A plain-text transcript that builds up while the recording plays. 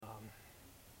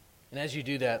And as you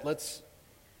do that, let's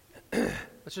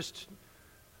just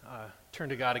turn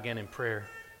to God again in prayer.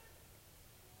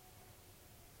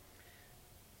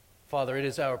 Father, it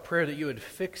is our prayer that you would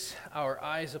fix our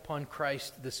eyes upon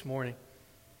Christ this morning.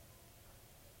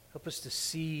 Help us to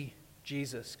see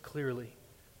Jesus clearly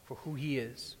for who he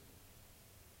is.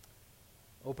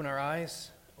 Open our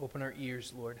eyes, open our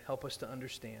ears, Lord. Help us to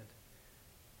understand.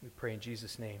 We pray in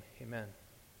Jesus' name. Amen.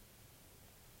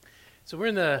 So we're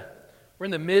in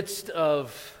the midst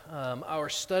of our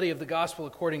study of the Gospel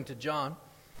according to John.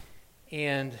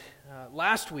 And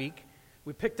last week,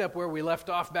 we picked up where we left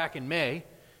off back in May.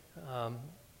 And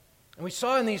we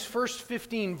saw in these first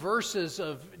 15 verses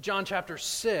of John chapter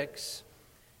 6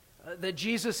 that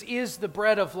Jesus is the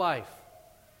bread of life.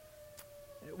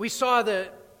 We saw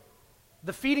that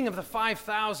the feeding of the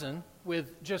 5,000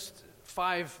 with just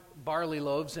 5 barley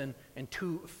loaves and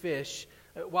 2 fish,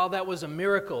 while that was a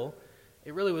miracle,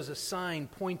 it really was a sign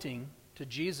pointing to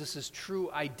Jesus'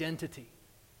 true identity.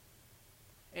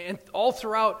 And all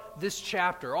throughout this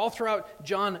chapter, all throughout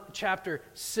John chapter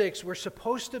 6, we're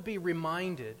supposed to be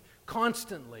reminded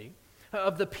constantly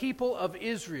of the people of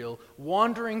Israel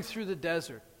wandering through the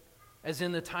desert, as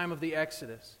in the time of the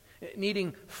Exodus,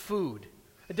 needing food,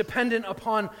 dependent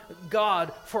upon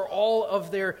God for all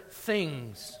of their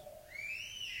things,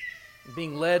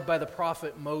 being led by the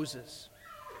prophet Moses.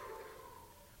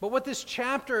 But what this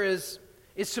chapter is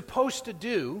supposed to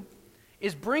do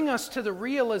is bring us to the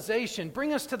realization,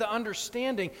 bring us to the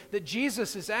understanding that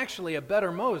Jesus is actually a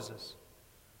better Moses.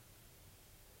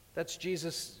 That's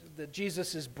Jesus, that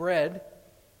Jesus' bread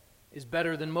is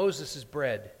better than Moses'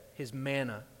 bread, his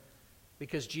manna,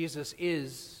 because Jesus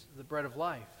is the bread of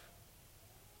life.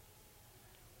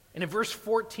 And in verse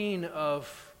 14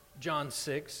 of John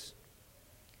 6,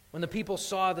 when the people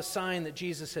saw the sign that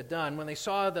Jesus had done, when they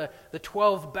saw the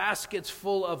 12 baskets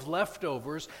full of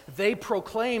leftovers, they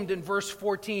proclaimed in verse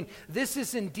 14, "This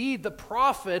is indeed the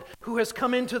prophet who has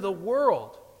come into the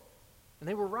world." And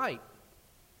they were right.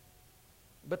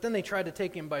 But then they tried to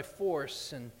take him by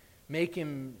force and make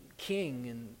him king,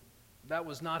 and that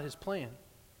was not his plan.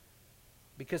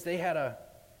 Because they had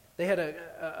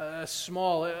a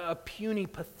small, a puny,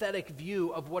 pathetic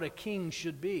view of what a king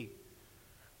should be.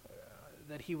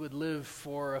 That he would live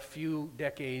for a few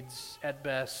decades at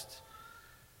best,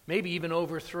 maybe even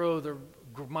overthrow the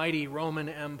mighty Roman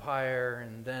Empire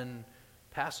and then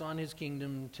pass on his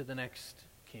kingdom to the next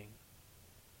king.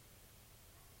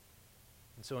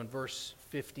 And so in verse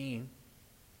 15,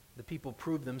 the people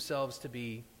prove themselves to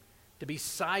be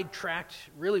sidetracked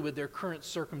really with their current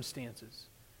circumstances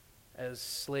as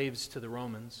slaves to the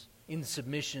Romans, in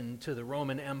submission to the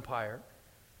Roman Empire.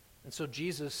 And so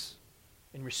Jesus,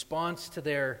 in response to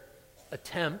their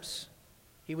attempts,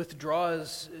 he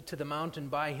withdraws to the mountain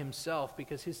by himself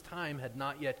because his time had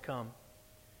not yet come.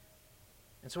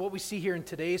 And so what we see here in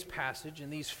today's passage, in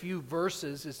these few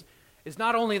verses, is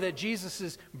not only that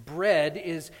Jesus' bread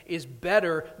is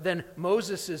better than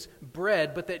Moses'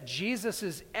 bread, but that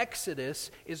Jesus'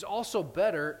 exodus is also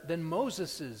better than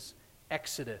Moses'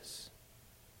 exodus.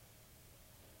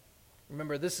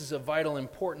 Remember, this is of vital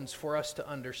importance for us to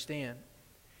understand.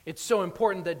 It's so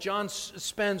important that John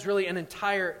spends really an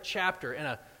entire chapter,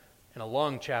 and a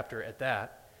long chapter at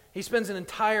that. He spends an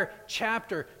entire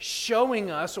chapter showing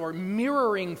us or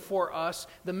mirroring for us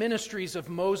the ministries of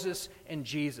Moses and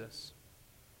Jesus.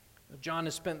 John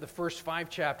has spent the first 5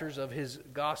 chapters of his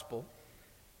gospel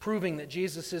proving that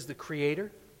Jesus is the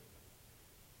Creator,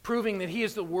 proving that he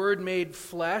is the Word made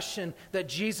flesh, and that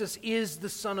Jesus is the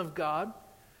Son of God.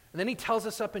 And then he tells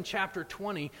us up in chapter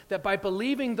 20 that by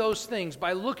believing those things,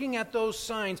 by looking at those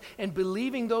signs and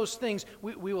believing those things,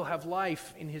 we will have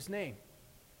life in his name.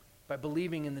 By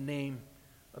believing in the name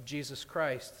of Jesus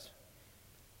Christ.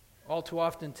 All too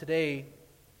often today,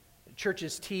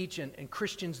 churches teach and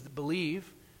Christians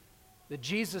believe that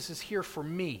Jesus is here for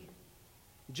me,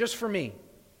 just for me.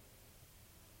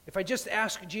 If I just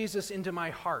ask Jesus into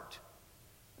my heart,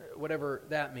 whatever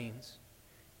that means,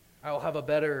 I will have a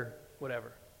better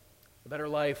whatever. A better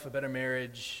life, a better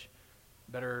marriage,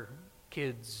 better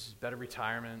kids, better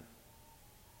retirement,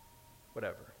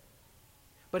 whatever.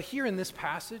 But here in this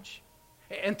passage,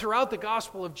 and throughout the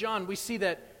Gospel of John, we see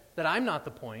that I'm not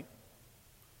the point.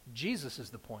 Jesus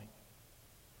is the point.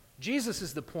 Jesus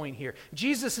is the point here.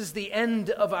 Jesus is the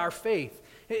end of our faith.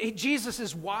 Jesus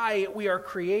is why we are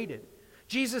created.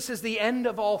 Jesus is the end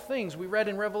of all things. We read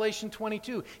in Revelation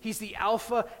 22, he's the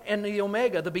Alpha and the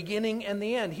Omega, the beginning and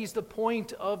the end. He's the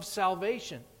point of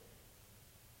salvation.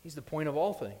 He's the point of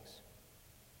all things.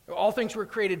 All things were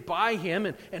created by him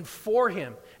and for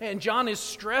him. And John is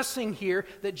stressing here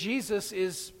that Jesus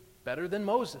is better than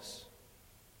Moses.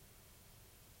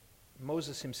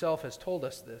 Moses himself has told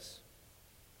us this.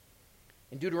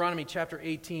 In Deuteronomy chapter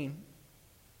 18,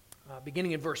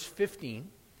 beginning in verse 15,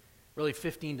 really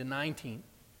 15 to 19,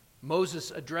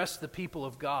 Moses addressed the people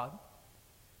of God.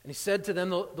 And he said to them,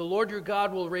 "The Lord your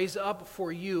God will raise up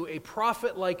for you a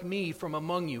prophet like me from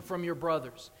among you, from your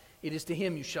brothers. It is to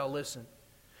him you shall listen.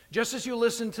 Just as you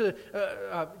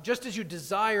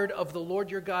desired of the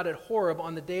Lord your God at Horeb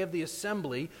on the day of the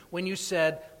assembly, when you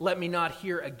said, 'Let me not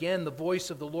hear again the voice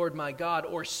of the Lord my God,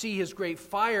 or see his great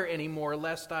fire anymore,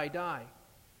 lest I die.'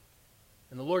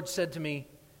 And the Lord said to me,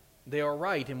 'They are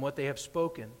right in what they have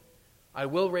spoken. I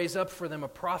will raise up for them a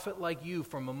prophet like you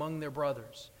from among their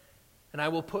brothers. And I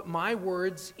will put my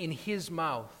words in his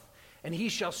mouth, and he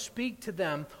shall speak to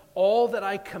them all that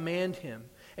I command him.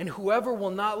 And whoever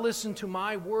will not listen to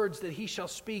my words that he shall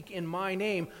speak in my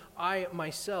name, I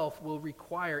myself will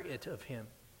require it of him.'"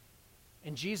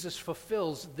 And Jesus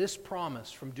fulfills this promise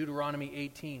from Deuteronomy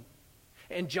 18.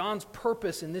 And John's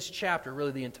purpose in this chapter,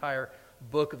 really the entire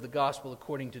book of the Gospel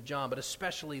according to John, but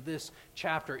especially this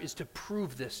chapter, is to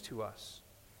prove this to us.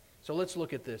 So let's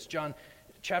look at this. John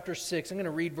chapter 6, I'm going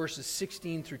to read verses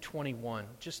 16 through 21,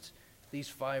 just these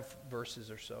 5 verses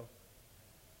or so.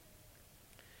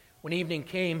 "When evening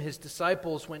came, his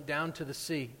disciples went down to the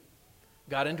sea,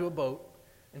 got into a boat,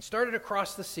 and started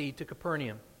across the sea to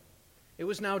Capernaum. It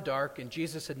was now dark, and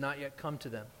Jesus had not yet come to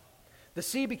them. The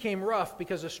sea became rough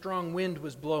because a strong wind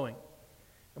was blowing.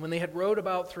 And when they had rowed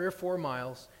about 3 or 4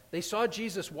 miles, they saw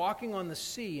Jesus walking on the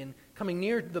sea and coming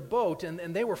near the boat,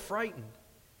 and they were frightened.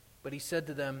 But he said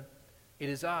to them, 'It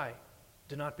is I.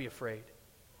 Do not be afraid.'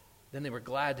 Then they were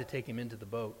glad to take him into the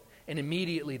boat. And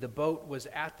immediately the boat was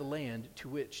at the land to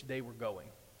which they were going."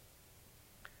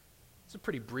 It's a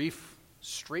pretty brief,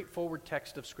 straightforward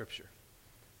text of Scripture.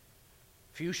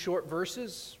 Few short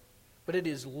verses, but it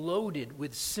is loaded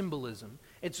with symbolism.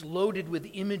 It's loaded with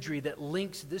imagery that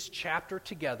links this chapter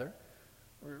together.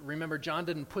 Remember, John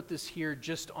didn't put this here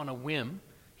just on a whim.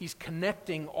 He's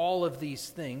connecting all of these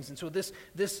things. And so this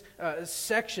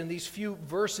section, these few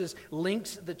verses,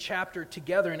 links the chapter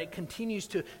together, and it continues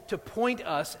to point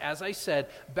us, as I said,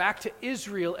 back to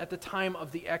Israel at the time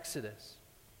of the Exodus.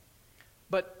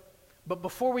 But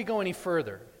before we go any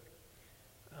further,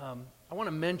 I want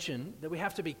to mention that we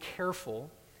have to be careful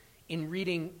in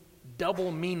reading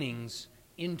double meanings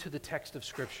into the text of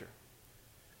Scripture.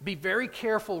 Be very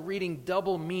careful reading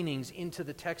double meanings into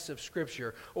the text of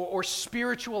Scripture or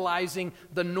spiritualizing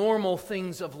the normal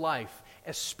things of life,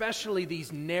 especially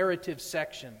these narrative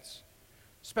sections,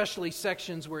 especially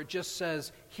sections where it just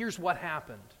says, here's what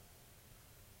happened.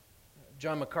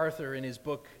 John MacArthur, in his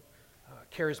book,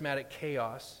 Charismatic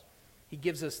Chaos, he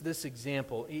gives us this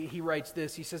example. He writes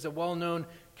this. He says, a well-known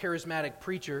charismatic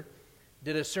preacher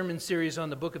did a sermon series on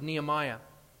the book of Nehemiah.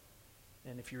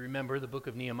 And if you remember, the book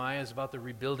of Nehemiah is about the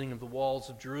rebuilding of the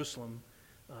walls of Jerusalem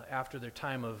after their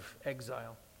time of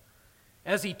exile.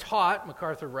 As he taught,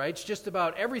 MacArthur writes, just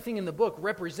about everything in the book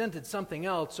represented something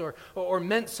else or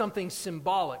meant something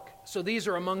symbolic. So these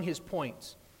are among his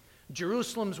points.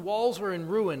 Jerusalem's walls were in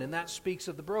ruin, and that speaks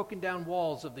of the broken down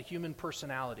walls of the human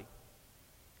personality.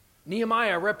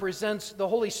 Nehemiah represents the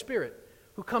Holy Spirit,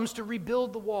 who comes to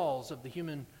rebuild the walls of the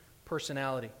human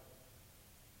personality.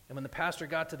 And when the pastor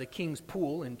got to the king's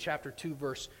pool in chapter 2,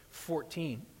 verse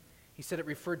 14, he said it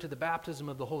referred to the baptism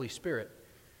of the Holy Spirit.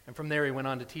 And from there he went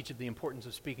on to teach of the importance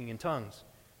of speaking in tongues.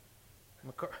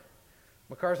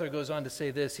 MacArthur goes on to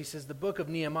say this. He says, the book of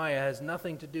Nehemiah has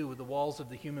nothing to do with the walls of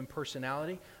the human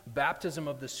personality, baptism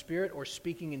of the Spirit, or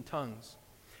speaking in tongues.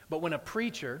 But when a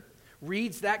preacher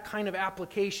reads that kind of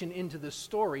application into the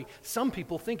story, some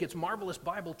people think it's marvelous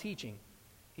Bible teaching.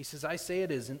 He says, I say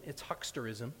it isn't. It's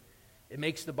hucksterism. It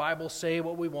makes the Bible say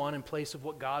what we want in place of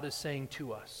what God is saying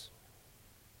to us.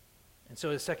 And so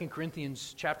as 2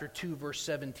 Corinthians chapter 2, verse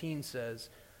 17 says,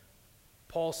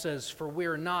 Paul says, for we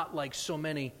are not like so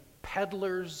many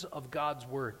peddlers of God's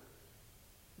word,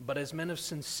 but as men of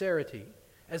sincerity,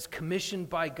 as commissioned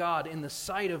by God in the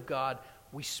sight of God,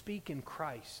 we speak in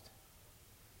Christ.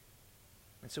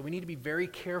 And so we need to be very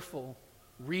careful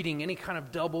reading any kind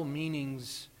of double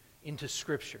meanings into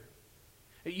Scripture.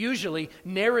 Usually,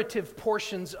 narrative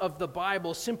portions of the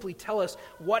Bible simply tell us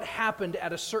what happened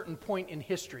at a certain point in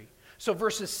history. So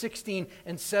verses 16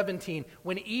 and 17,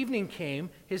 when evening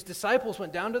came, his disciples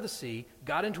went down to the sea,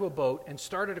 got into a boat, and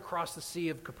started across the Sea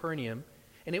of Capernaum,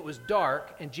 and it was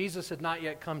dark, and Jesus had not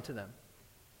yet come to them.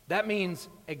 That means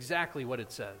exactly what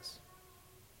it says.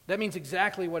 That means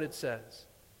exactly what it says.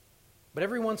 But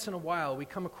every once in a while, we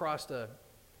come across a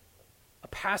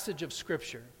passage of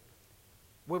Scripture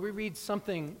where we read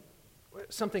something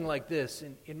like this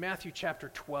in Matthew chapter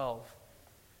 12.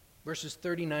 Verses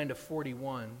 39 to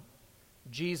 41,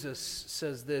 Jesus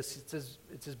says this. It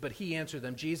says, but he answered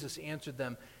them, Jesus answered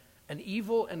them, an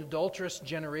evil and adulterous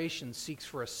generation seeks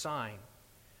for a sign,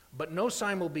 but no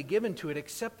sign will be given to it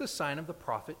except the sign of the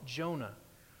prophet Jonah.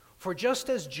 For just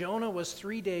as Jonah was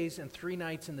 3 days and 3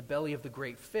 nights in the belly of the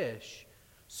great fish,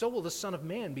 so will the Son of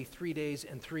Man be 3 days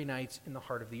and 3 nights in the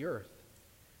heart of the earth.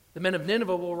 The men of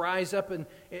Nineveh will rise up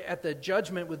at the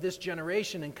judgment with this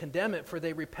generation and condemn it, for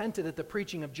they repented at the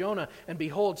preaching of Jonah, and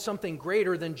behold, something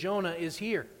greater than Jonah is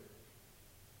here.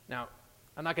 Now,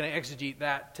 I'm not going to exegete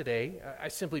that today. I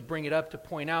simply bring it up to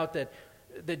point out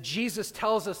that Jesus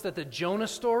tells us that the Jonah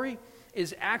story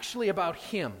is actually about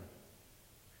him.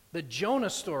 The Jonah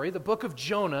story, the book of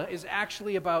Jonah, is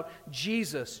actually about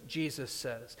Jesus, Jesus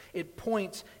says. It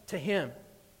points to him.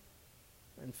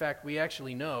 In fact, we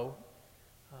actually know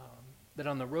that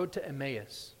on the road to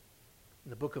Emmaus, in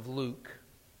the book of Luke,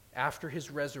 after his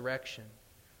resurrection,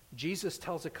 Jesus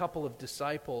tells a couple of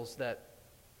disciples that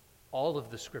all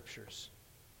of the scriptures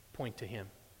point to him.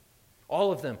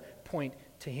 All of them point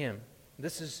to him.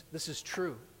 This is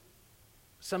true.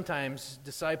 Sometimes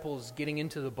disciples getting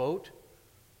into the boat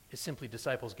is simply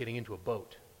disciples getting into a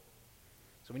boat.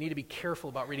 So we need to be careful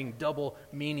about reading double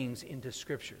meanings into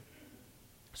Scripture.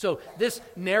 So this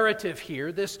narrative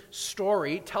here, this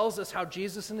story, tells us how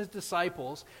Jesus and his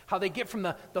disciples, how they get from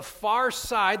the far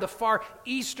side, the far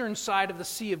eastern side of the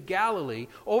Sea of Galilee,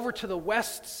 over to the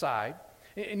west side,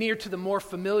 near to the more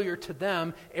familiar to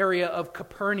them area of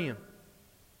Capernaum.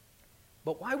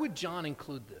 But why would John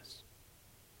include this?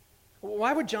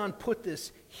 Why would John put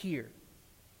this here?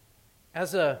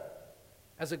 As a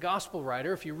gospel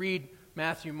writer, if you read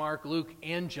Matthew, Mark, Luke,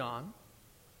 and John,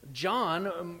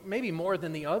 maybe more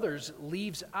than the others,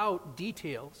 leaves out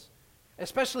details,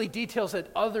 especially details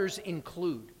that others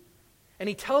include. And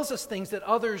he tells us things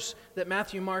that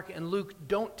Matthew, Mark, and Luke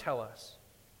don't tell us.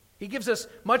 He gives us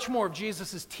much more of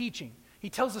Jesus' teaching. He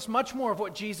tells us much more of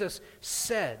what Jesus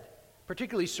said,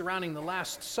 particularly surrounding the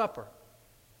Last Supper.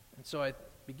 And so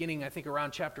beginning, I think,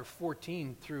 around chapter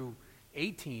 14 through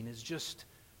 18 is just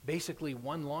basically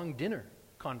one long dinner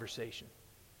conversation.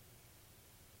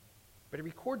 But it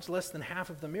records less than half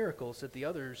of the miracles that the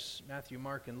others, Matthew,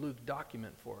 Mark, and Luke,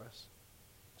 document for us.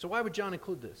 So why would John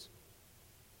include this?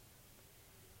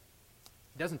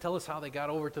 He doesn't tell us how they got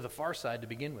over to the far side to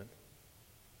begin with.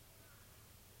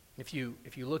 If you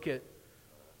look at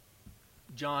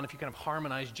John, if you kind of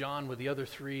harmonize John with the other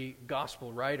three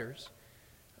gospel writers,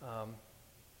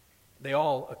 they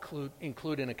all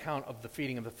include an account of the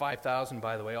feeding of the 5,000,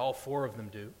 by the way. All four of them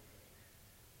do.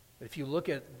 But if you look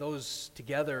at those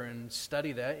together and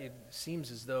study that, it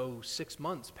seems as though 6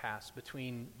 months passed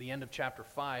between the end of chapter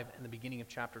 5 and the beginning of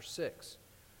chapter 6.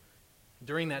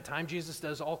 During that time, Jesus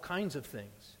does all kinds of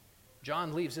things.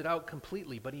 John leaves it out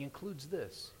completely, but he includes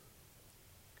this.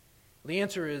 The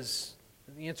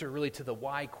answer really to the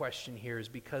why question here is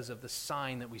because of the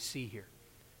sign that we see here.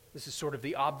 This is sort of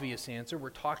the obvious answer. We're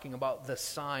talking about the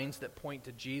signs that point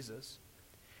to Jesus.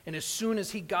 And as soon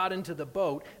as he got into the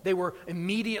boat, they were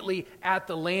immediately at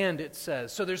the land, it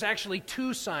says. So there's actually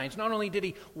two signs. Not only did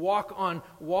he walk on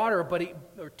water,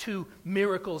 or two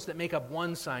miracles that make up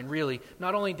one sign, really.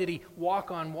 Not only did he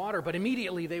walk on water, but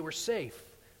immediately they were safe.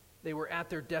 They were at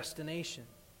their destination.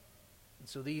 And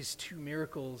so these two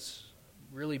miracles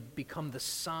really become the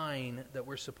sign that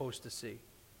we're supposed to see.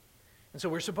 And so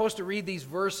we're supposed to read these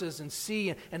verses and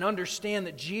see and understand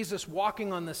that Jesus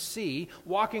walking on the sea,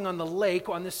 walking on the lake,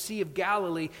 on the Sea of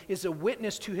Galilee, is a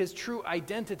witness to his true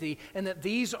identity, and that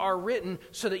these are written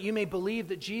so that you may believe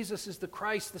that Jesus is the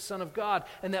Christ, the Son of God,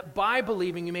 and that by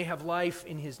believing you may have life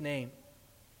in his name.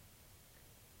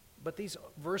 But these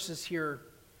verses here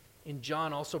in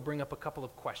John also bring up a couple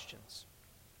of questions.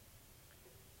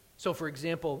 So, for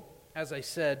example, as I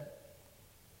said,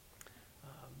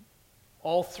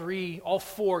 all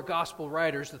four gospel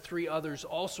writers, the three others,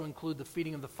 also include the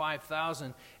feeding of the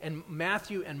 5,000, and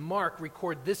Matthew and Mark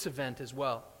record this event as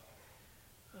well.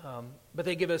 But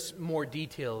they give us more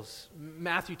details.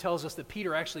 Matthew tells us that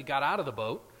Peter actually got out of the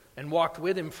boat and walked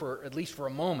with him at least for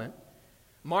a moment.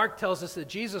 Mark tells us that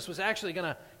Jesus was actually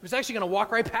going to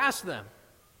walk right past them.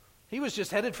 He was just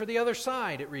headed for the other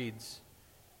side, it reads.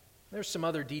 There's some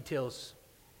other details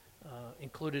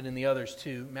included in the others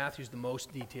too. Matthew's the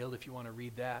most detailed, if you want to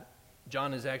read that.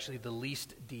 John is actually the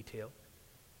least detailed.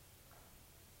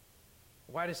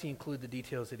 Why does he include the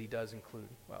details that he does include?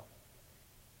 Well,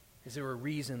 is there a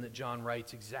reason that John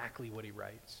writes exactly what he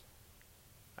writes?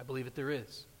 I believe that there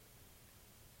is.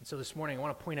 And so this morning I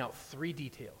want to point out three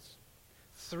details.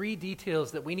 Three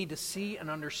details that we need to see and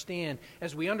understand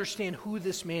as we understand who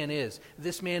this man is.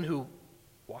 This man who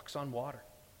walks on water.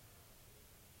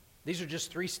 These are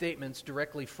just three statements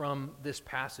directly from this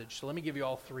passage. So let me give you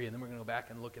all three, and then we're going to go back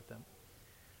and look at them.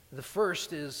 The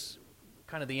first is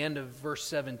kind of the end of verse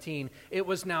 17. It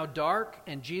was now dark,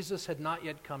 and Jesus had not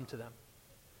yet come to them.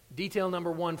 Detail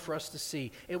number one for us to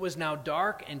see. It was now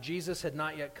dark, and Jesus had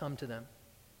not yet come to them.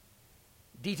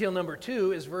 Detail number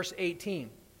two is verse 18.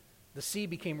 The sea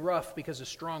became rough because a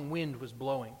strong wind was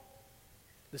blowing.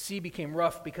 The sea became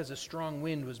rough because a strong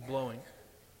wind was blowing.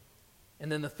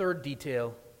 And then the third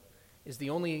detail is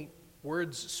the only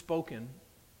words spoken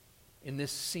in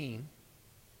this scene,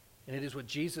 and it is what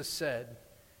Jesus said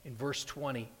in verse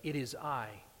 20. It is I,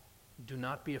 do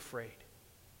not be afraid.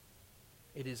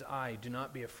 It is I, do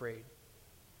not be afraid.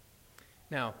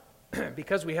 Now,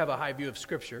 because we have a high view of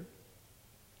Scripture,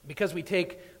 because we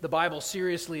take the Bible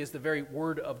seriously as the very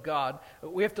Word of God,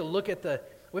 we have to look at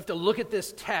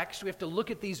this text, we have to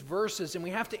look at these verses, and we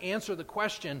have to answer the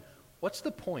question, what's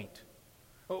the point?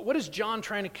 What is John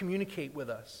trying to communicate with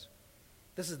us?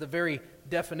 This is the very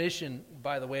definition,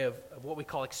 by the way, of what we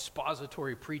call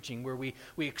expository preaching, where we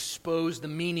expose the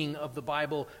meaning of the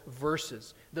Bible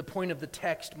verses. The point of the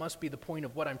text must be the point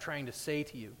of what I'm trying to say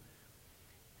to you.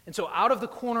 And so out of the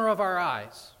corner of our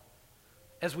eyes,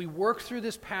 as we work through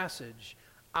this passage,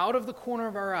 out of the corner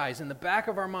of our eyes, in the back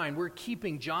of our mind, we're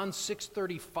keeping John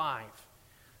 6:35.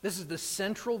 This is the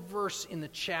central verse in the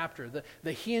chapter,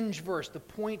 the hinge verse, the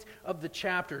point of the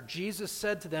chapter. Jesus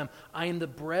said to them, I am the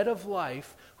bread of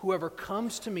life. Whoever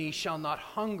comes to me shall not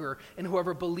hunger, and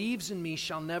whoever believes in me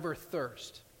shall never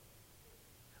thirst.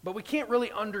 But we can't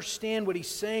really understand what he's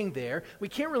saying there. We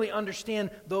can't really understand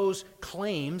those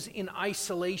claims in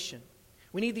isolation.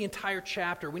 We need the entire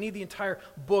chapter. We need the entire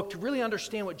book to really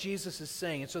understand what Jesus is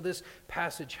saying. And so this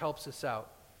passage helps us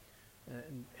out.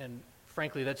 And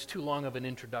frankly, that's too long of an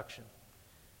introduction.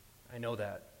 I know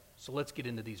that. So let's get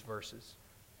into these verses.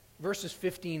 Verses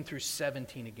 15 through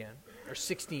 17 again. Or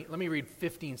 16. Let me read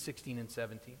 15, 16, and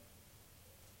 17.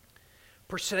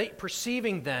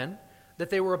 Perceiving then that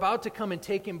they were about to come and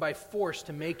take him by force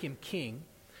to make him king,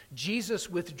 Jesus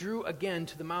withdrew again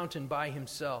to the mountain by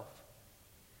himself.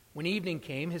 When evening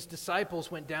came, his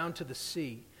disciples went down to the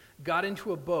sea, got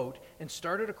into a boat, and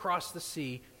started across the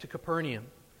sea to Capernaum.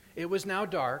 It was now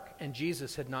dark, and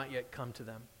Jesus had not yet come to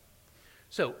them.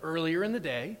 So earlier in the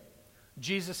day,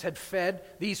 Jesus had fed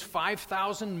these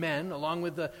 5,000 men, along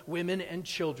with the women and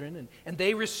children, and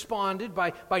they responded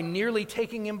by nearly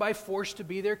taking him by force to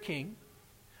be their king.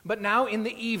 But now in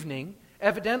the evening,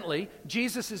 evidently,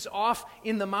 Jesus is off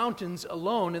in the mountains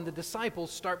alone, and the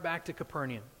disciples start back to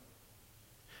Capernaum.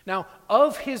 Now,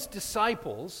 of his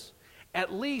disciples,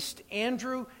 at least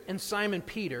Andrew and Simon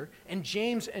Peter and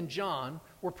James and John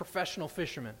were professional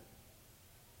fishermen.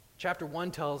 Chapter 1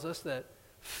 tells us that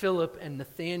Philip and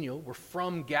Nathanael were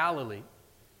from Galilee.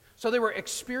 So they were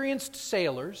experienced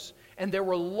sailors, and there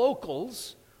were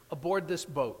locals aboard this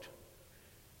boat.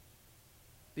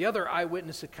 The other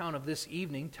eyewitness account of this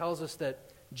evening tells us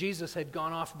that Jesus had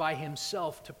gone off by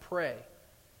himself to pray.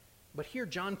 But here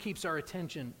John keeps our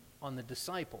attention on the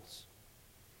disciples.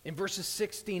 In verses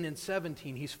 16 and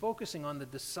 17, he's focusing on the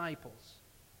disciples.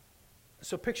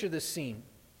 So picture this scene.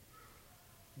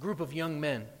 Group of young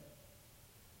men,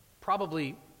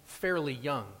 probably fairly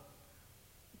young,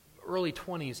 early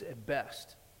 20s at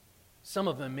best. Some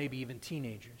of them maybe even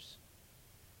teenagers.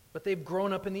 But they've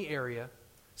grown up in the area.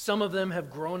 Some of them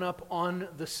have grown up on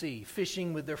the sea,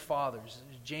 fishing with their fathers,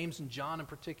 James and John in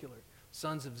particular,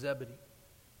 sons of Zebedee.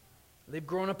 They've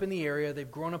grown up in the area,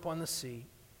 they've grown up on the sea,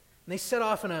 and they set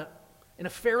off in a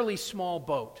fairly small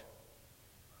boat.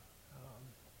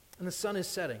 And the sun is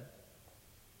setting.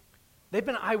 They've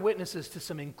been eyewitnesses to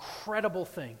some incredible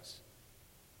things.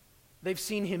 They've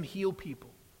seen him heal people.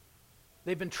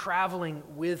 They've been traveling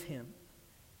with him,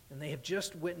 and they have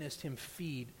just witnessed him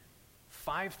feed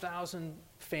 5,000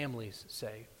 families,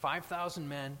 say, 5,000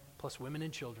 men plus women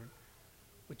and children,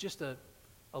 with just a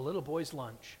little boy's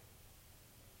lunch,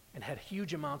 and had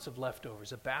huge amounts of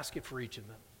leftovers, a basket for each of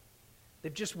them.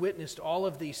 They've just witnessed all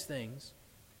of these things.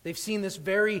 They've seen this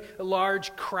very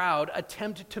large crowd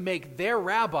attempt to make their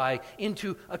rabbi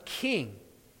into a king,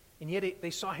 and yet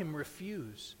they saw him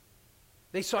refuse.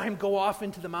 They saw him go off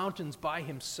into the mountains by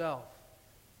himself.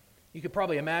 You could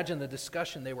probably imagine the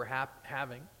discussion they were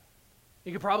having.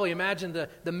 You could probably imagine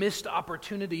the missed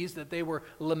opportunities that they were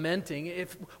lamenting.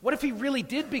 What if he really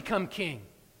did become king?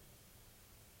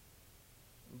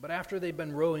 But after they'd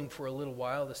been rowing for a little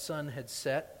while, the sun had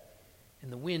set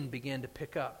and the wind began to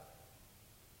pick up.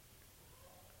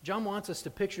 John wants us to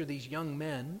picture these young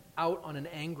men out on an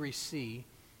angry sea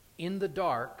in the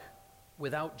dark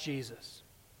without Jesus.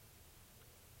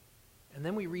 And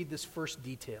then we read this first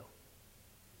detail.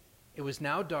 It was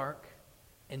now dark,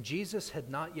 and Jesus had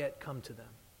not yet come to them.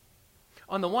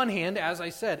 On the one hand, as I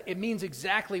said, it means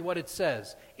exactly what it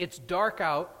says. It's dark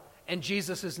out, and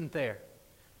Jesus isn't there.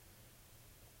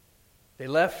 They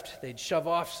left, they'd shove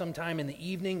off sometime in the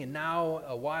evening, and now,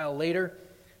 a while later,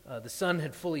 the sun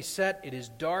had fully set, it is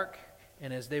dark,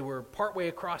 and as they were partway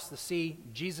across the sea,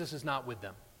 Jesus is not with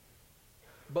them.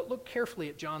 But look carefully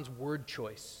at John's word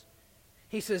choice.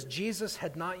 He says Jesus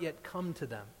had not yet come to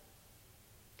them.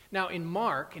 Now in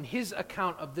Mark, in his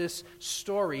account of this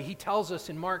story, he tells us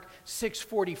in Mark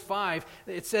 6:45,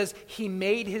 it says, he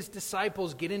made his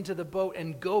disciples get into the boat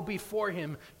and go before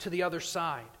him to the other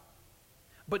side.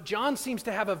 But John seems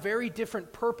to have a very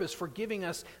different purpose for giving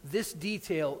us this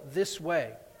detail this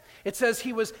way. It says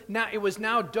it was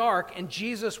now dark and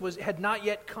Jesus had not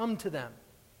yet come to them.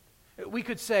 We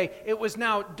could say it was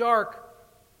now dark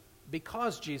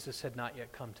because Jesus had not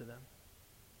yet come to them.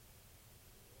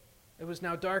 It was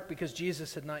now dark because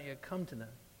Jesus had not yet come to them.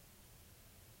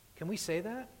 Can we say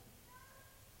that?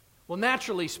 Well,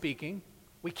 naturally speaking,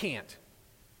 we can't.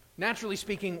 Naturally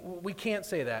speaking, we can't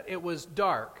say that. It was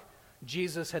dark.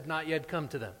 Jesus had not yet come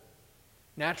to them.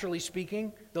 Naturally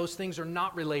speaking, those things are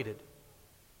not related.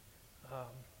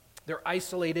 They're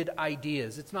isolated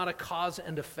ideas. It's not a cause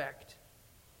and effect.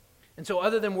 And so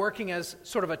other than working as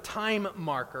sort of a time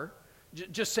marker,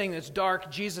 just saying it's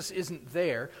dark, Jesus isn't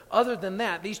there, other than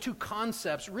that, these two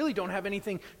concepts really don't have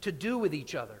anything to do with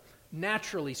each other,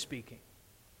 naturally speaking.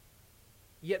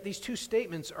 Yet these two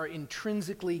statements are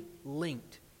intrinsically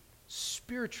linked,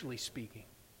 spiritually speaking.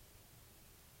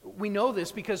 We know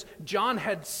this because John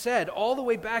had said all the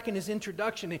way back in his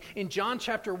introduction, in John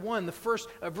chapter 1, the first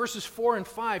verses 4 and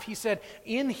 5, he said,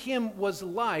 "In him was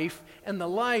life, and the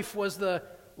life was the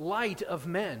light of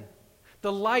men.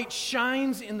 The light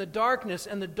shines in the darkness,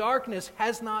 and the darkness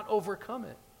has not overcome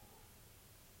it."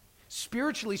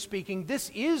 Spiritually speaking, this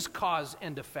is cause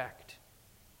and effect.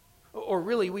 Or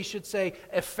really, we should say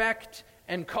effect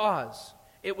and cause.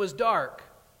 It was dark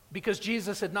because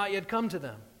Jesus had not yet come to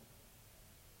them.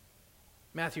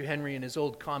 Matthew Henry, in his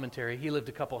old commentary, he lived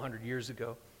a couple hundred years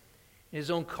ago. In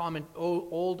his own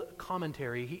old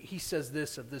commentary, he says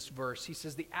this of this verse. He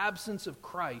says, "The absence of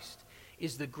Christ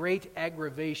is the great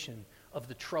aggravation of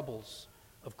the troubles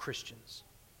of Christians."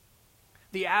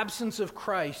 The absence of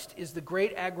Christ is the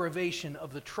great aggravation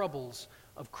of the troubles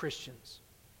of Christians.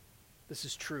 This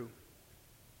is true.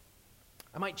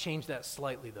 I might change that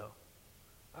slightly, though.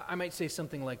 I might say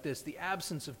something like this: the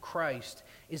absence of Christ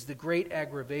is the great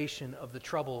aggravation of the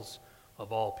troubles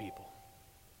of all people.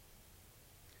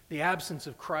 The absence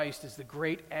of Christ is the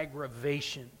great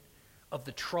aggravation of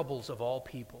the troubles of all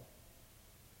people.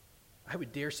 I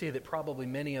would dare say that probably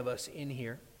many of us in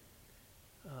here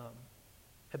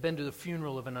have been to the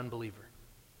funeral of an unbeliever.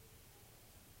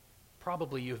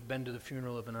 Probably you have been to the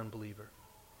funeral of an unbeliever,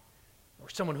 or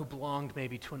someone who belonged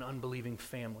maybe to an unbelieving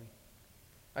family.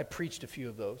 I preached a few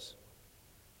of those.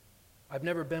 I've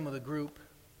never been with a group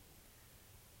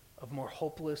of more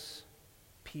hopeless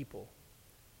people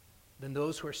than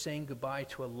those who are saying goodbye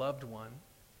to a loved one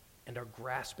and are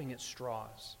grasping at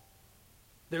straws.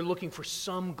 They're looking for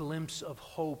some glimpse of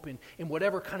hope in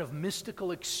whatever kind of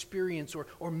mystical experience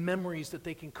or memories that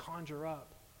they can conjure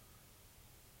up.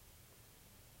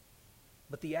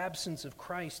 But the absence of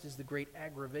Christ is the great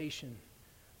aggravation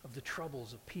of the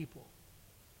troubles of people.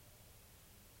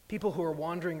 People who are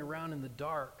wandering around in the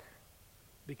dark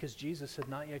because Jesus had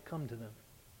not yet come to them.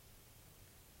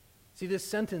 See, this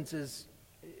sentence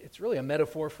it's really a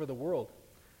metaphor for the world,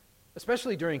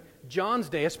 especially during John's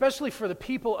day, especially for the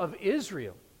people of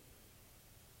Israel,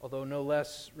 although no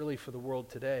less really for the world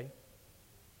today.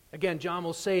 Again, John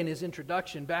will say in his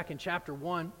introduction, back in chapter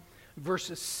 1,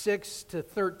 verses 6 to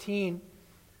 13,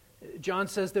 John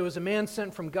says there was a man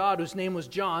sent from God whose name was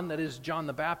John, that is John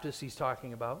the Baptist he's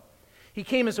talking about. He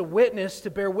came as a witness to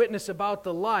bear witness about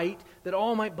the light, that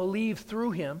all might believe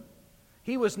through him.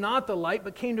 He was not the light,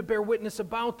 but came to bear witness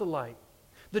about the light.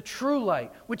 The true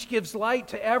light, which gives light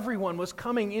to everyone, was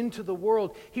coming into the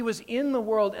world. He was in the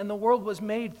world, and the world was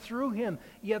made through him,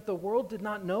 yet the world did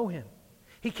not know him.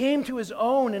 He came to his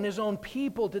own, and his own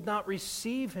people did not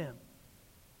receive him.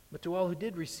 But to all who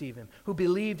did receive him, who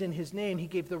believed in his name, he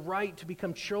gave the right to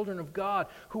become children of God,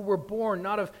 who were born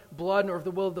not of blood, nor of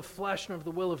the will of the flesh, nor of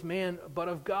the will of man, but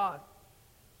of God.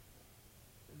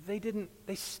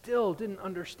 They still didn't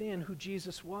understand who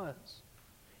Jesus was.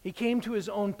 He came to his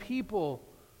own people,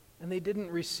 and they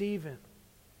didn't receive him.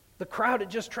 The crowd had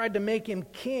just tried to make him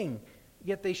king,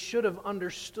 yet they should have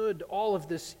understood all of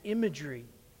this imagery,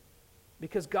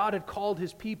 because God had called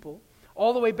his people.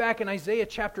 All the way back in Isaiah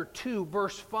chapter 2,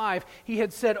 verse 5, he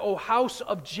had said, O house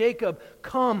of Jacob,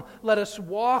 come, let us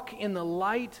walk in the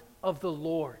light of the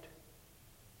Lord.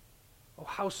 O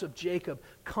house of Jacob,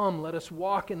 come, let us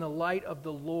walk in the light of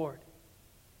the Lord.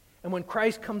 And when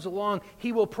Christ comes along,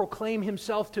 he will proclaim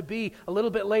himself to be, a little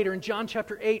bit later in John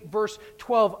chapter 8, verse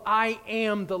 12, I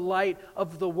am the light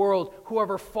of the world.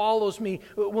 Whoever follows me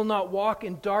will not walk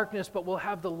in darkness, but will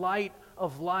have the light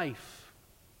of life.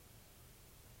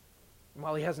 And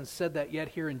while he hasn't said that yet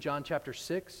here in John chapter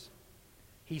 6,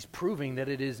 he's proving that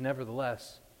it is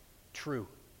nevertheless true.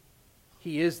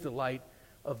 He is the light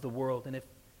of the world. And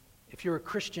if you're a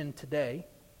Christian today,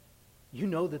 you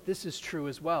know that this is true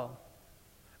as well.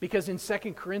 Because in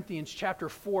 2 Corinthians chapter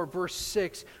 4, verse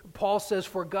 6, Paul says,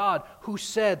 For God, who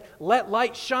said, Let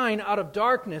light shine out of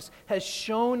darkness, has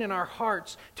shone in our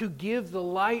hearts to give the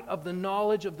light of the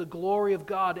knowledge of the glory of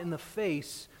God in the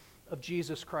face of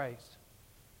Jesus Christ.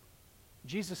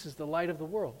 Jesus is the light of the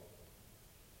world.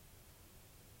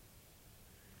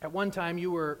 At one time,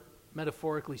 you were,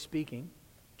 metaphorically speaking,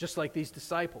 just like these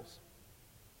disciples,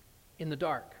 in the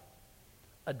dark,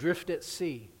 adrift at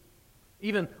sea,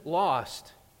 even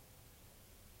lost.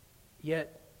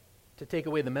 Yet, to take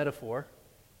away the metaphor,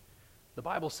 the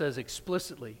Bible says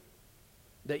explicitly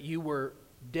that you were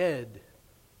dead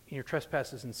in your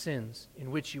trespasses and sins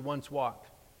in which you once walked,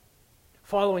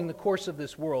 following the course of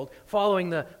this world, following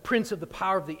the prince of the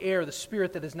power of the air, the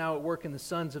spirit that is now at work in the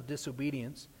sons of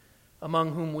disobedience,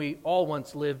 among whom we all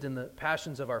once lived in the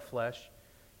passions of our flesh,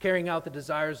 carrying out the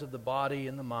desires of the body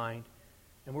and the mind,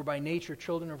 and were by nature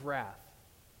children of wrath,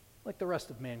 like the rest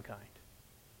of mankind.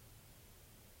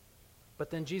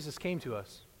 But then Jesus came to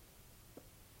us,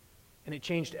 and it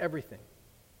changed everything.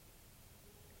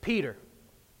 Peter,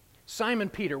 Simon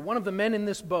Peter, one of the men in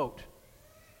this boat,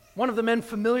 one of the men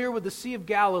familiar with the Sea of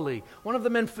Galilee, one of the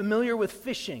men familiar with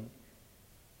fishing,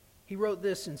 he wrote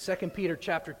this in 2 Peter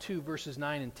chapter 2, verses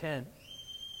 9 and 10.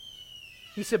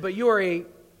 He said, But you are a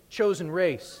chosen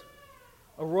race,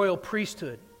 a royal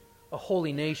priesthood, a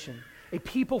holy nation, a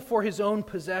people for his own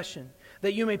possession,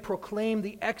 that you may proclaim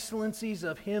the excellencies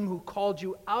of him who called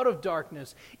you out of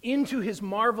darkness into his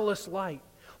marvelous light.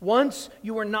 Once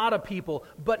you were not a people,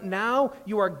 but now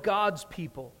you are God's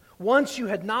people. Once you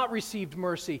had not received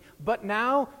mercy, but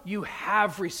now you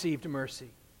have received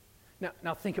mercy.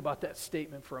 Now think about that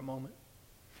statement for a moment.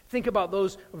 Think about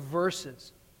those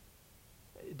verses.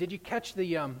 Did you catch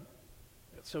the,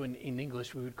 so in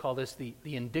English we would call this the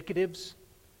indicatives?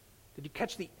 Did you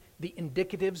catch the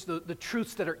indicatives, the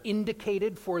truths that are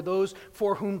indicated for those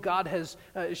for whom God has,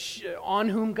 on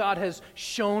whom God has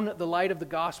shone the light of the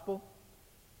gospel?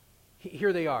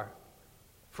 Here they are.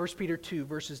 1 Peter 2,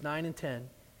 verses 9 and 10.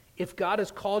 If God has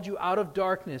called you out of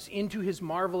darkness into his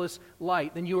marvelous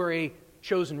light, then you are a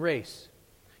chosen race.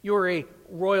 You are a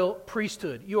royal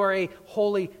priesthood. You are a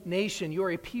holy nation. You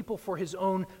are a people for his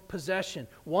own possession.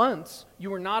 Once you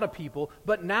were not a people,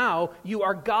 but now you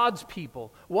are God's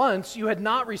people. Once you had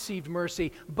not received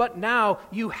mercy, but now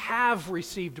you have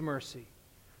received mercy.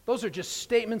 Those are just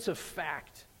statements of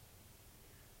fact.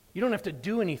 You don't have to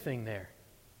do anything there.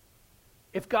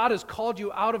 If God has called you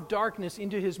out of darkness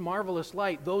into his marvelous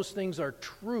light, those things are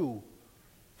true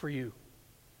for you,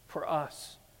 for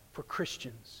us, for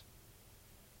Christians.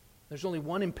 There's only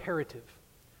one imperative,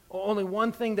 only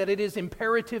one thing that it is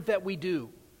imperative that we do,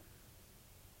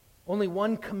 only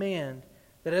one command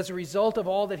that as a result of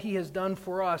all that he has done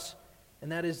for us,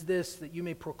 and that is this, that you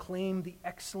may proclaim the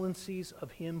excellencies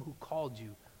of him who called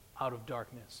you out of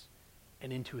darkness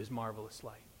and into his marvelous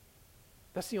light.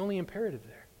 That's the only imperative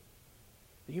there,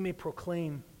 that you may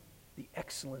proclaim the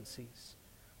excellencies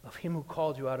of him who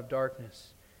called you out of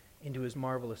darkness into his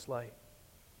marvelous light.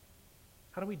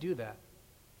 How do we do that?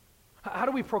 How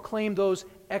do we proclaim those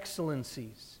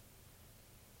excellencies?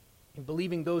 In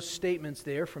believing those statements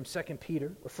there from 2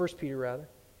 Peter, or 1 Peter rather.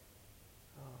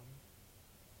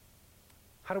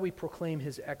 How do we proclaim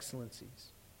his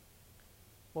excellencies?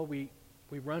 Well, we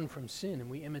run from sin and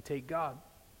we imitate God.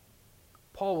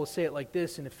 Paul will say it like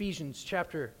this in Ephesians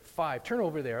chapter 5. Turn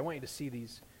over there. I want you to see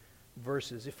these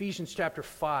verses. Ephesians chapter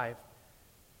 5.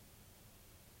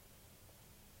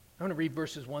 I'm going to read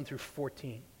verses 1 through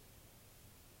 14.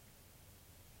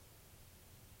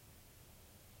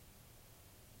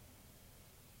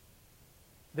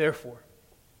 Therefore,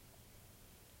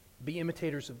 be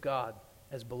imitators of God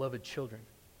as beloved children.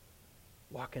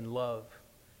 Walk in love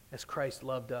as Christ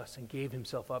loved us and gave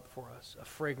himself up for us, a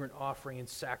fragrant offering and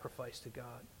sacrifice to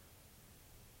God.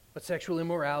 But sexual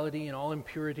immorality and all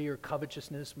impurity or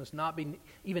covetousness must not be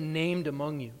even named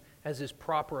among you, as is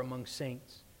proper among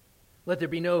saints. Let there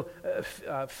be no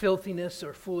filthiness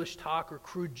or foolish talk or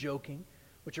crude joking,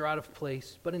 which are out of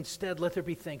place, but instead let there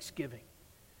be thanksgiving.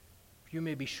 For you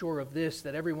may be sure of this,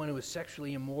 that everyone who is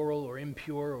sexually immoral or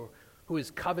impure, or who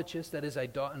is covetous, that is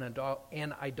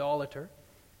an idolater,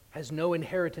 has no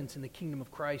inheritance in the kingdom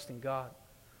of Christ and God.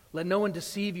 Let no one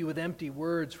deceive you with empty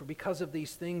words, for because of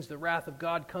these things the wrath of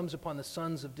God comes upon the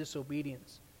sons of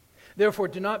disobedience. Therefore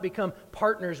do not become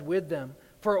partners with them,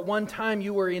 for at one time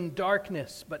you were in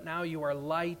darkness, but now you are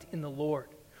light in the Lord.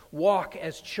 Walk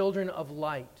as children of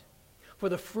light. For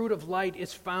the fruit of light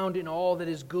is found in all that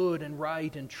is good and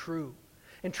right and true.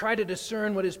 And try to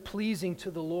discern what is pleasing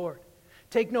to the Lord.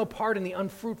 Take no part in the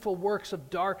unfruitful works of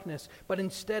darkness, but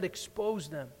instead expose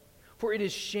them. For it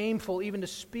is shameful even to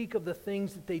speak of the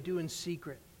things that they do in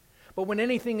secret. But when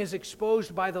anything is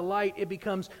exposed by the light, it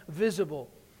becomes visible.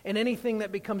 And anything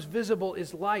that becomes visible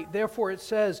is light. Therefore it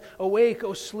says, "Awake,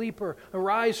 O sleeper,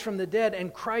 arise from the dead,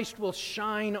 and Christ will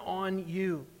shine on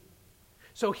you."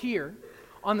 So here,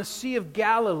 on the Sea of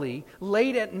Galilee,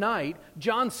 late at night,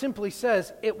 John simply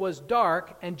says it was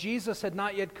dark and Jesus had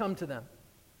not yet come to them.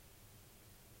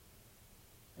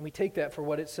 And we take that for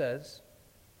what it says.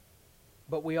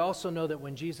 But we also know that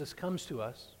when Jesus comes to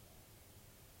us,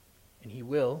 and he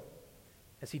will,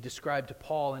 as he described to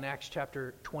Paul in Acts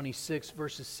chapter 26,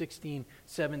 verses 16,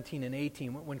 17, and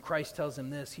 18, when Christ tells him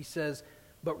this, he says,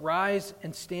 "But rise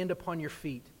and stand upon your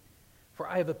feet, for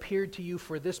I have appeared to you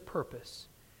for this purpose,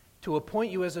 to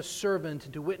appoint you as a servant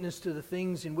and to witness to the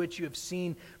things in which you have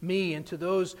seen me and to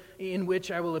those in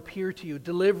which I will appear to you,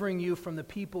 delivering you from the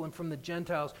people and from the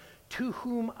Gentiles, to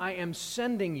whom I am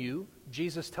sending you,"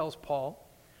 Jesus tells Paul,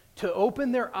 "to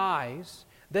open their eyes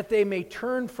that they may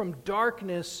turn from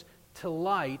darkness to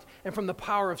light and from the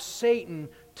power of Satan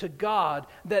to God,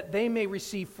 that they may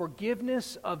receive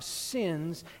forgiveness of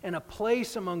sins and a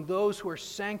place among those who are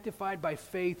sanctified by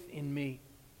faith in me."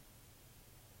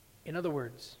 In other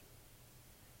words,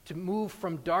 to move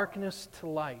from darkness to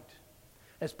light,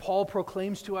 as Paul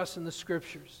proclaims to us in the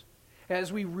Scriptures,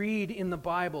 as we read in the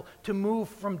Bible, to move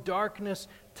from darkness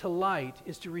to light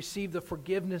is to receive the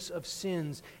forgiveness of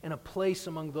sins and a place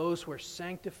among those who are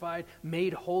sanctified,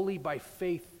 made holy by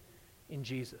faith in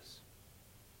Jesus.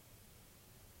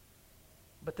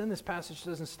 But then this passage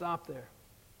doesn't stop there.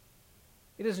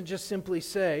 It doesn't just simply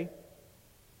say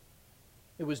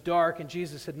it was dark and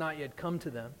Jesus had not yet come to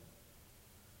them.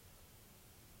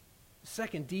 The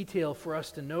second detail for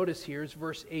us to notice here is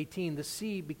verse 18. The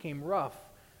sea became rough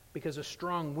because a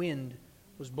strong wind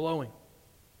was blowing.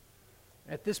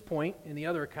 At this point, in the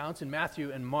other accounts, in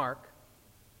Matthew and Mark,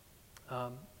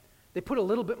 they put a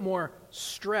little bit more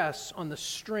stress on the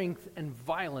strength and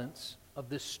violence of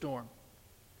this storm.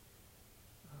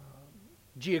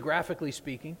 Geographically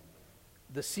speaking,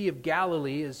 the Sea of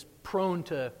Galilee is prone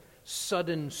to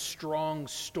sudden, strong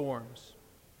storms.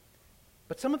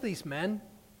 But some of these men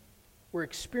were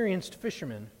experienced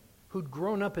fishermen who'd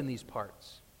grown up in these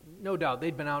parts. No doubt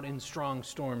they'd been out in strong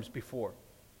storms before,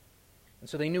 and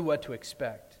so they knew what to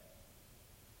expect.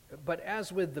 But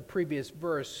as with the previous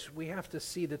verse, we have to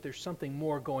see that there's something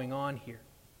more going on here.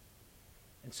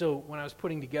 And so when I was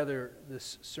putting together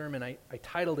this sermon, I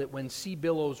titled it, "When Sea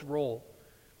Billows Roll,"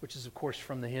 which is, of course,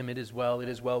 from the hymn, It Is Well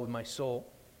with My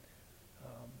Soul,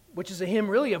 which is a hymn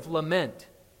really of lament.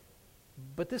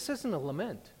 But this isn't a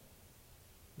lament.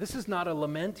 This is not a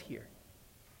lament here.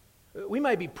 We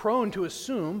might be prone to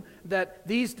assume that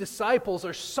these disciples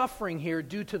are suffering here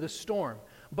due to the storm.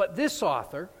 But this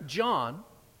author, John,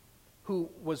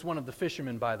 who was one of the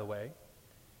fishermen, by the way,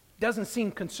 doesn't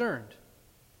seem concerned.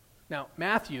 Now,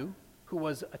 Matthew, who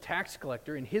was a tax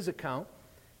collector, in his account,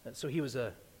 so he was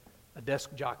a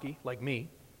desk jockey like me,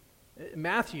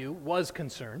 Matthew was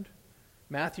concerned.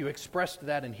 Matthew expressed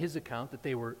that in his account, that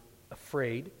they were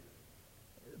afraid.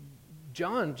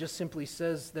 John just simply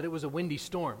says that it was a windy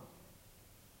storm.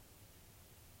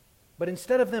 But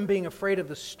instead of them being afraid of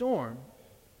the storm,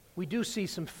 we do see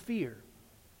some fear.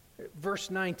 Verse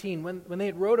 19, when they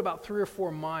had rowed about 3 or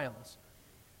 4 miles,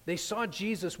 they saw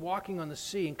Jesus walking on the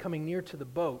sea and coming near to the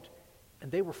boat,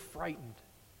 and they were frightened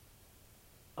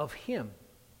of him.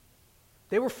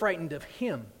 They were frightened of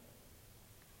him.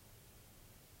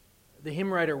 The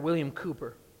hymn writer William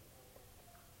Cooper,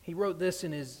 he wrote this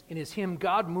in his hymn,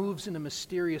 "God Moves in a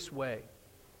Mysterious Way."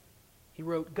 He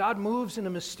wrote, "God moves in a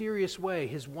mysterious way,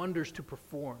 his wonders to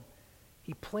perform.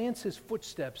 He plants his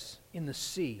footsteps in the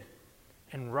sea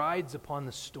and rides upon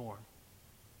the storm."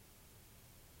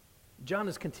 John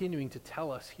is continuing to tell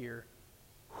us here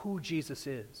who Jesus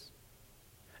is.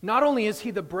 Not only is he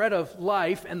the bread of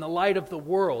life and the light of the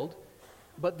world,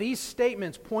 but these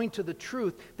statements point to the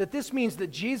truth that this means that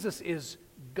Jesus is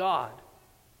God.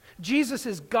 Jesus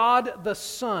is God the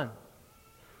Son.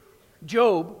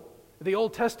 Job the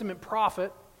Old Testament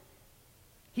prophet,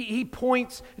 he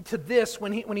points to this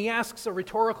when he asks a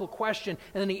rhetorical question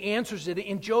and then he answers it.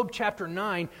 In Job chapter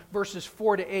 9, verses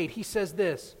 4 to 8, he says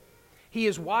this, "He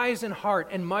is wise in heart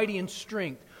and mighty in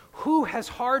strength. Who has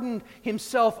hardened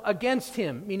himself against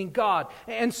him," meaning God,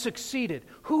 "and succeeded?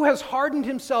 Who has hardened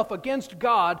himself against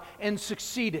God and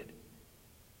succeeded?"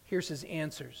 Here's his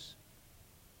answers.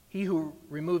 "He who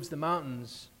removes the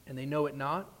mountains, and they know it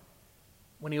not,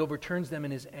 when he overturns them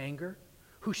in his anger,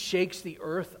 who shakes the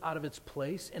earth out of its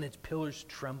place, and its pillars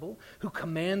tremble, who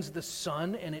commands the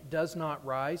sun, and it does not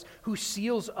rise, who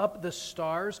seals up the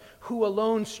stars, who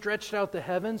alone stretched out the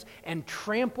heavens and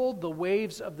trampled the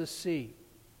waves of the sea."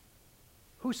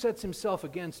 Who sets himself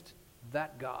against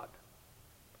that God?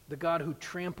 The God who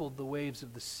trampled the waves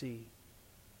of the sea.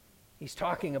 He's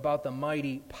talking about the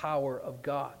mighty power of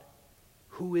God.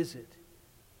 Who is it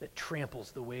that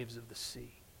tramples the waves of the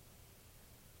sea?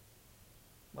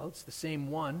 Well, it's the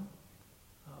same one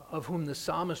of whom the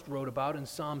psalmist wrote about in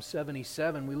Psalm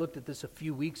 77. We looked at this a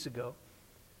few weeks ago.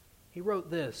 He wrote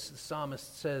this. The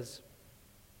psalmist says,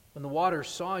 "When the waters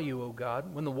saw you, O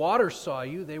God, when the waters saw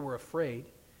you, they were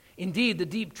afraid. Indeed, the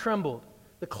deep trembled.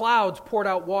 The clouds poured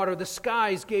out water. The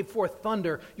skies gave forth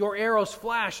thunder. Your arrows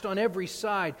flashed on every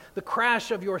side. The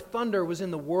crash of your thunder was in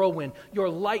the whirlwind. Your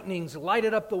lightnings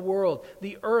lighted up the world.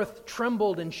 The earth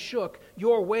trembled and shook.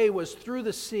 Your way was through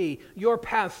the sea, your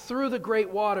path through the great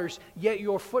waters, yet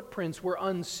your footprints were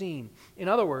unseen." In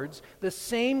other words, the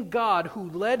same God who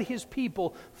led his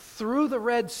people through the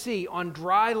Red Sea on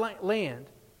dry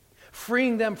land,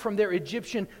 freeing them from their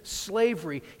Egyptian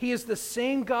slavery, he is the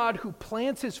same God who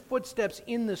plants his footsteps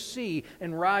in the sea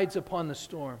and rides upon the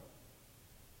storm.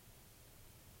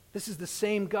 This is the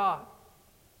same God.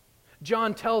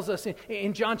 John tells us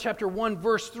in John chapter 1,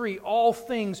 verse 3, all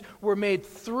things were made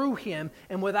through him,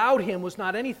 and without him was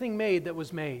not anything made that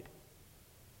was made.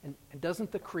 And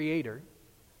doesn't the Creator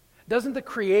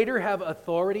have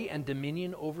authority and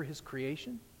dominion over his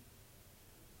creation?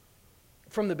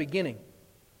 From the beginning,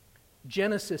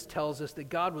 Genesis tells us that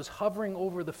God was hovering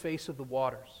over the face of the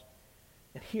waters.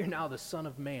 And here now the Son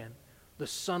of Man, the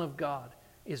Son of God,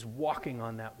 is walking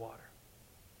on that water.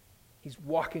 He's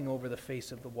walking over the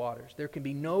face of the waters. There can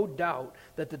be no doubt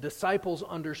that the disciples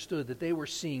understood that they were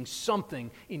seeing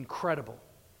something incredible.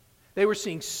 They were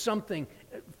seeing something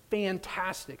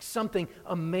fantastic, something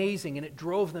amazing, and it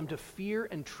drove them to fear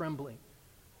and trembling.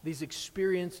 These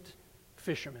experienced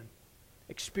fishermen,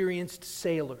 experienced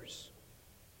sailors.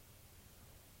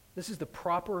 This is the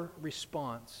proper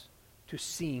response to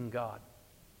seeing God.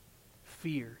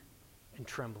 Fear and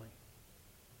trembling.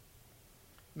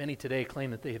 Many today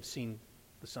claim that they have seen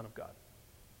the Son of God.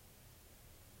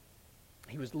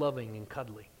 He was loving and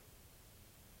cuddly.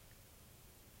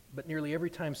 But nearly every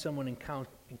time someone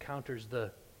encounters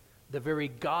the very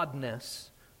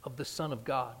godness of the Son of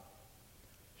God,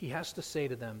 he has to say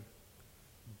to them,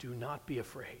 "Do not be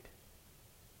afraid.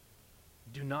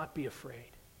 Do not be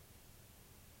afraid."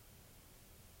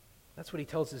 That's what he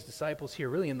tells his disciples here,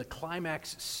 really in the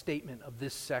climax statement of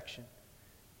this section.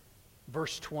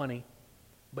 Verse 20,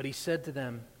 "But he said to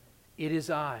them, 'It is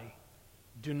I,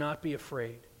 do not be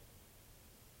afraid.'"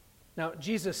 Now,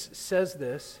 Jesus says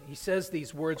this, he says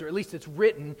these words, or at least it's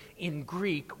written in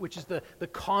Greek, which is the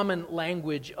common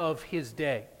language of his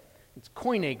day. It's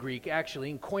Koine Greek,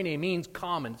 actually, and Koine means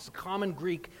common. It's the common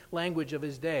Greek language of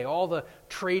his day. All the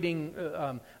trading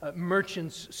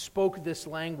merchants spoke this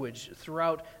language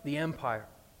throughout the empire.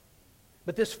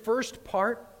 But this first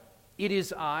part, "it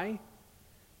is I,"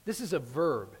 this is a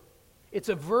verb. It's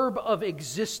a verb of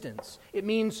existence. It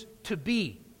means to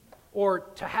be or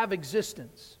to have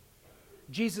existence.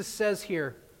 Jesus says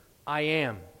here, "I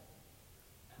am.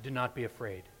 Do not be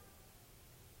afraid."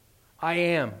 I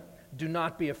am. Do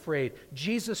not be afraid.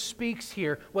 Jesus speaks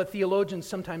here what theologians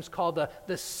sometimes call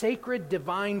the sacred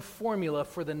divine formula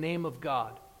for the name of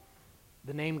God.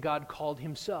 The name God called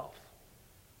himself.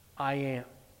 I am.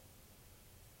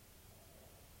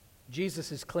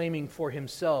 Jesus is claiming for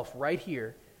himself right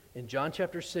here in John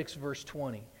chapter 6, verse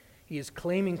 20. He is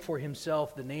claiming for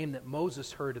himself the name that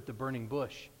Moses heard at the burning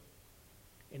bush.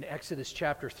 In Exodus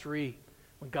chapter 3,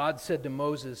 when God said to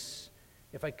Moses,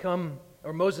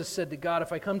 Moses said to God,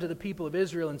 "If I come to the people of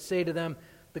Israel and say to them,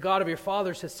 'The God of your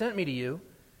fathers has sent me to you,'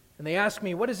 and they ask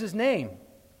me, 'What is his name?'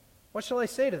 what shall I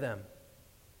say to them?"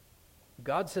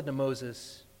 God said to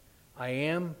Moses, "I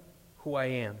am who I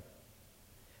am."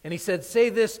 And he said, "Say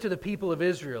this to the people of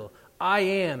Israel, 'I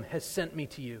am has sent me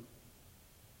to you.'"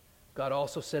 God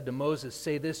also said to Moses,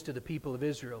 say this to the people of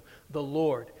Israel, the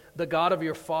Lord, the God of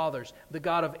your fathers, the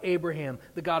God of Abraham,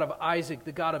 the God of Isaac,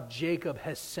 the God of Jacob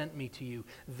has sent me to you.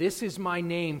 This is my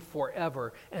name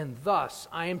forever, and thus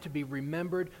I am to be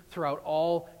remembered throughout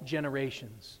all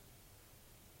generations.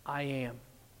 I am.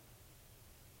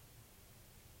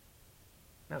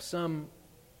 Now some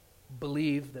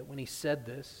believe that when he said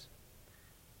this,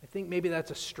 I think maybe that's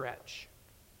a stretch.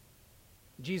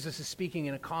 Jesus is speaking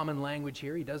in a common language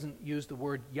here. He doesn't use the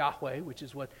word Yahweh, which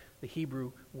is what the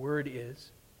Hebrew word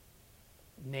is,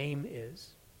 name is.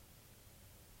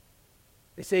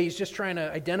 They say he's just trying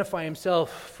to identify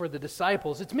himself for the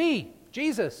disciples. It's me,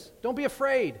 Jesus. Don't be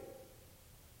afraid.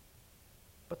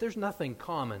 But there's nothing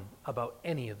common about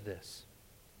any of this.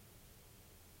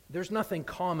 There's nothing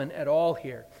common at all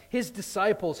here. His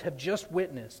disciples have just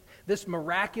witnessed this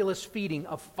miraculous feeding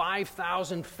of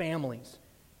 5,000 families,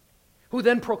 who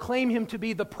then proclaim him to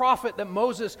be the prophet that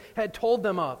Moses had told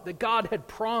them of, that God had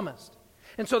promised.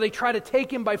 And so they try to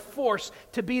take him by force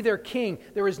to be their king.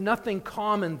 There is nothing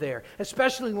common there,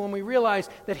 especially when we realize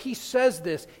that he says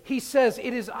this. He says,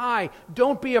 it is I,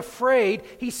 don't be afraid.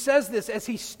 He says this as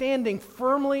he's standing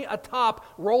firmly atop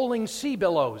rolling sea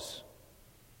billows,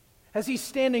 as he's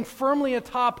standing firmly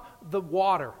atop the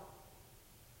water.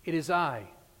 It is I,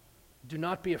 do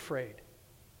not be afraid.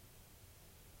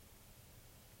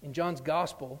 In John's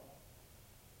gospel,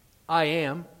 I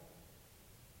am,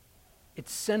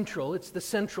 it's central, it's the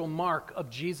central mark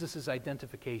of Jesus'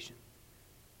 identification.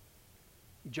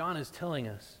 John is telling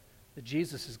us that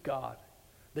Jesus is God,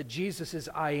 that Jesus is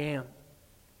I am.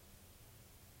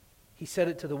 He said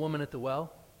it to the woman at the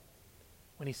well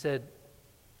when he said,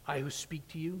 I who speak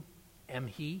to you am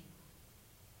he.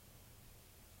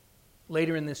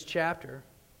 Later in this chapter,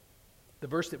 the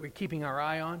verse that we're keeping our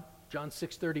eye on, John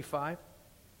 6:35,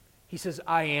 he says,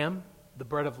 I am the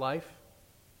bread of life.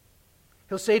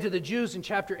 He'll say to the Jews in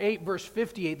chapter 8, verse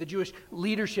 58, the Jewish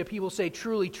leadership, he will say,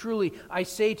 truly, truly, I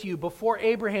say to you, before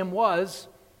Abraham was,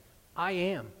 I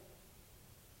am.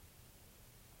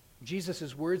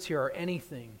 Jesus' words here are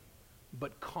anything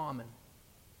but common.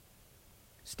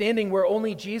 Standing where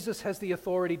only Jesus has the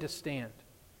authority to stand,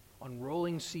 on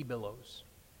rolling sea billows,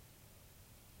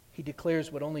 he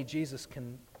declares what only Jesus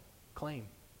can claim.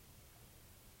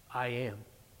 I am.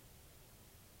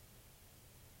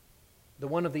 The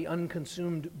one of the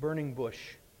unconsumed burning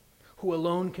bush, who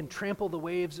alone can trample the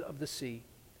waves of the sea,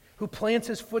 who plants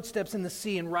his footsteps in the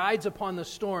sea and rides upon the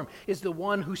storm, is the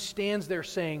one who stands there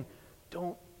saying,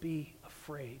 don't be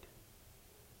afraid.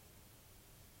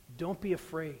 Don't be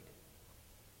afraid.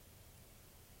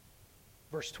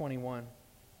 Verse 21.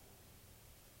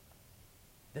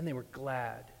 Then they were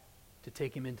glad to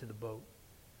take him into the boat,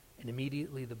 and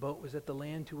immediately the boat was at the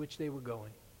land to which they were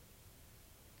going.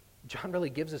 John really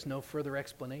gives us no further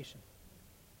explanation.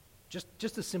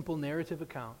 Just a simple narrative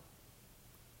account.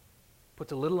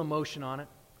 Puts a little emotion on it.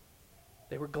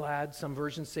 They were glad. Some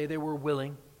versions say they were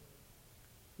willing.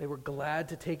 They were glad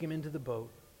to take him into the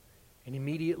boat. And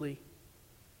immediately,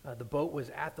 the boat was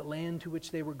at the land to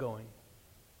which they were going.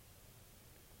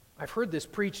 I've heard this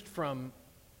preached from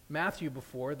Matthew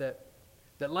before, that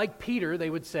like Peter, they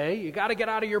would say, you got to get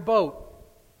out of your boat.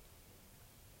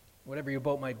 Whatever your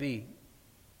boat might be.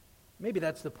 Maybe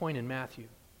that's the point in Matthew.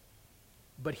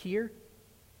 But here,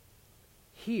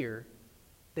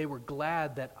 they were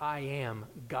glad that I am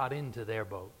got into their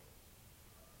boat.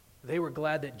 They were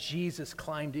glad that Jesus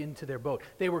climbed into their boat.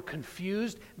 They were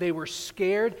confused, they were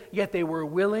scared, yet they were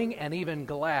willing and even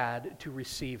glad to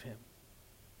receive him.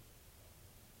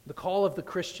 The call of the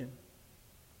Christian,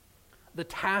 the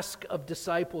task of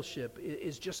discipleship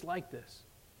is just like this.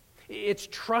 It's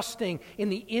trusting in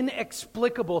the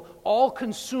inexplicable,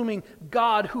 all-consuming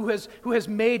God who has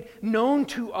made known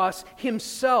to us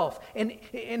himself. And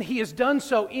he has done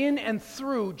so in and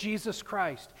through Jesus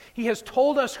Christ. He has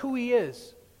told us who he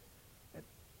is.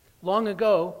 Long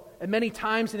ago, and many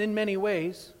times and in many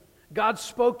ways, God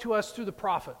spoke to us through the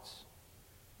prophets.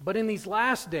 But in these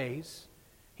last days,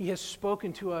 he has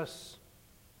spoken to us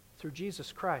through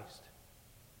Jesus Christ.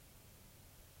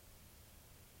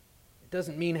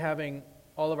 Doesn't mean having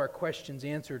all of our questions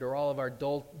answered or all of our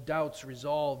doubts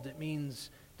resolved. It means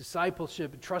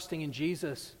discipleship, trusting in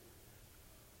Jesus,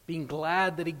 being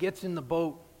glad that he gets in the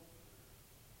boat.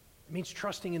 It means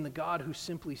trusting in the God who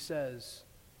simply says,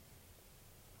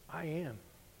 I am.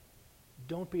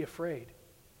 Don't be afraid.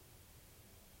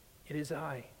 It is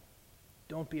I.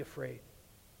 Don't be afraid.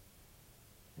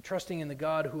 And trusting in the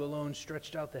God who alone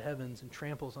stretched out the heavens and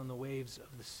tramples on the waves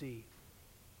of the sea.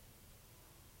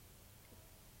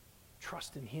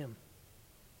 Trust in him.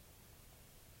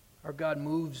 Our God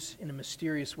moves in a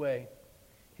mysterious way.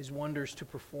 his wonders to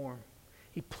perform.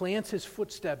 He plants his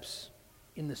footsteps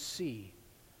in the sea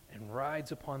and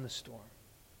rides upon the storm.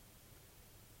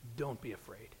 Don't be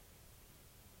afraid.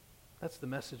 That's the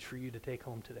message for you to take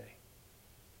home today.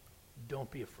 Don't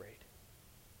be afraid.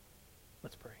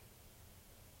 Let's pray.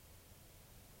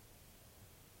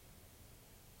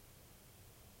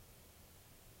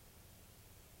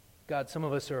 God, some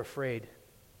of us are afraid.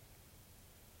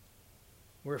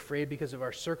 We're afraid because of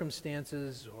our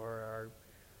circumstances or our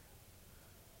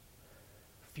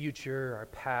future, our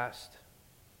past.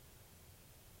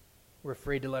 We're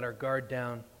afraid to let our guard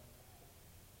down.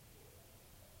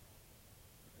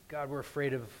 God, we're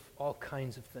afraid of all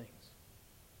kinds of things.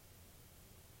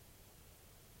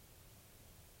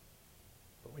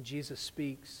 But when Jesus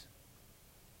speaks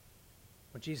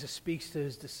to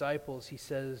his disciples, he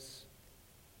says,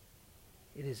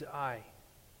 "It is I.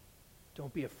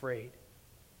 Don't be afraid."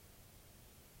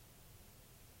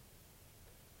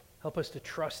 Help us to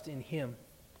trust in him,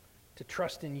 to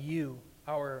trust in you,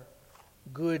 our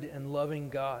good and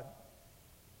loving God,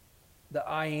 the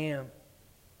I am,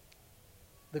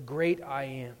 the great I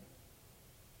am.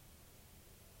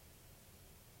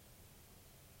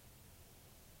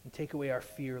 And take away our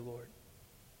fear, Lord,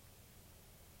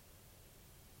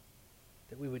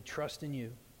 that we would trust in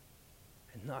you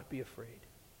and not be afraid.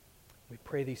 We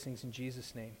pray these things in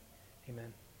Jesus' name.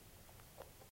 Amen.